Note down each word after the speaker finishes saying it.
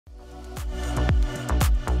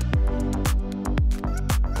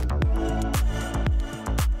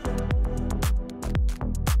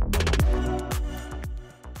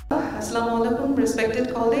Assalamu alaikum,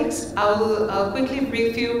 respected colleagues. I will quickly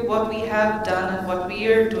brief you what we have done and what we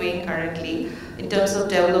are doing currently in terms of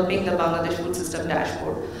developing the Bangladesh Food System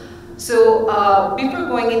Dashboard. So before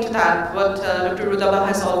going into that, what Dr. Rudaba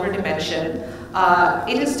has already mentioned,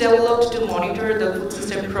 it is developed to monitor the food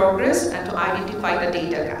system progress and to identify the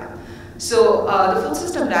data gap. So the food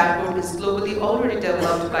system dashboard is globally already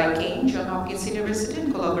developed by Kane, Johns Hopkins University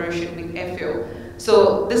in collaboration with FAO.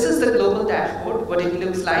 So this is the global dashboard, what it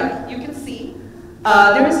looks like. You can see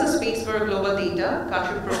there is a space for global data,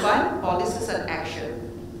 country profile, policies and action.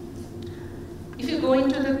 If you go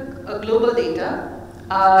into the global data,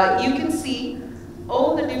 you can see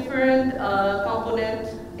all the different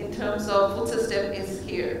components in terms of food system is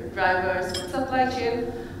here. Drivers, food supply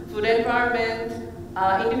chain, food environment,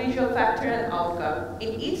 individual factor and outcome.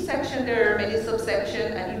 In each section there are many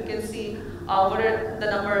subsections and you can see what are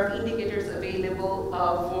the number of indicators available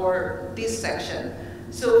for this section.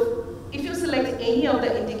 So if you select any of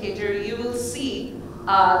the indicator, you will see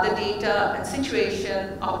the data and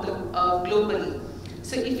situation of the globally.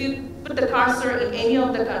 So if you put the cursor in any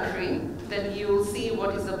of the country, then you will see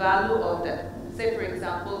what is the value of that. Say for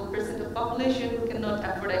example, percent of population who cannot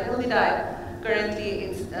afford a healthy diet. Currently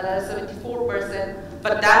it's 74%,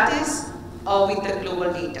 but that is with the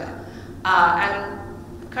global data. And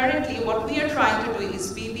currently what we are trying to do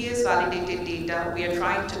is PBS validated data. We are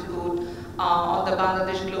trying to put on the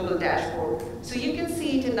Bangladesh global dashboard. So you can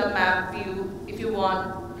see it in the map view if you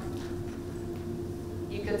want.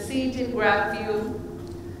 You can see it in graph view.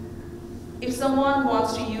 If someone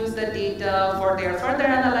wants to use the data for their further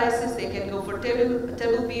analysis, they can go for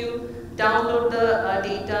table view, download the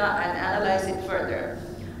data and analyze it further.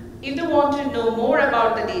 If they want to know more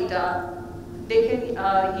about the data, they can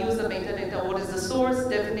use the metadata, what is the source,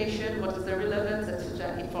 definition, what is the relevance,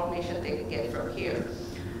 etc. information they can get from here.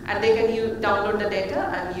 And they can download the data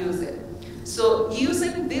and use it. So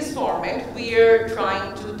using this format, we are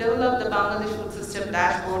trying to develop the Bangladesh Food System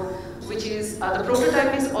Dashboard, which is, the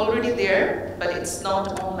prototype is already there, but it's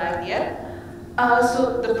not online yet.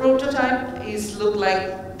 So the prototype is look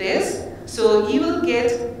like this. So you will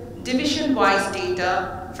get division-wise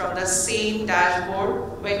data from the same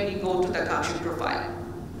dashboard when we go to the country profile.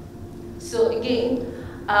 So again,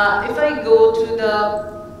 if I go to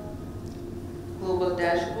the global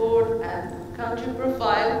dashboard and country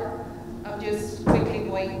profile, I'm just quickly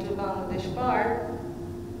going to Bangladesh part.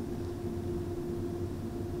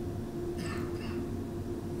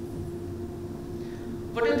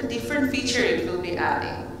 What are the different features it will be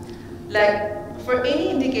adding? Like for any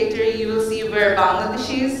indicator, you will see where Bangladesh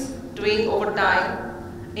is doing over time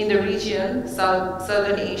in the region,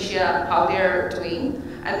 Southern Asia, how they are doing,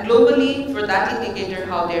 and globally for that indicator,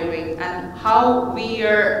 how they're doing, and how we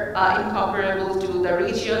are incomparable to the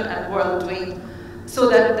region and world doing, so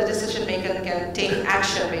that the decision maker can take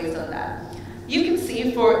action based on that. You can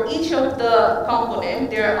see for each of the component,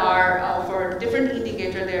 there are, for different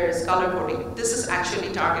indicator, there is color coding. This is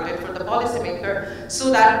actually targeted for the policymaker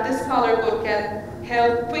so that this color code can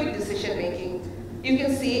help quick decision making. You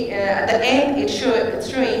can see at the end, it's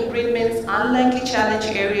showing green means unlikely challenge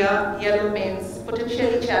area, yellow means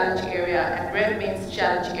potentially challenge area, and red means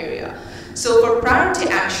challenge area. So for priority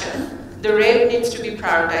action, the red needs to be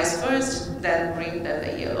prioritized first, then green, then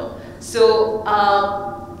the yellow. So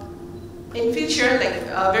in future, like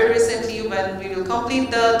very recently when we will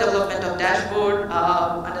complete the development of dashboard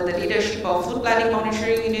under the leadership of Food Planning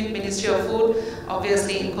Monitoring Unit, Ministry of Food,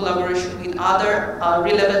 obviously in collaboration with other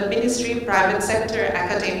relevant ministry, private sector,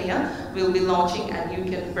 academia, we'll be launching and you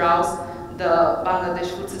can browse the Bangladesh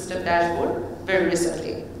Food System Dashboard very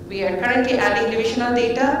recently. We are currently adding divisional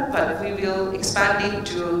data, but we will expand it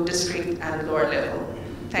to district and lower level.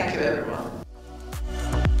 Thank you everyone.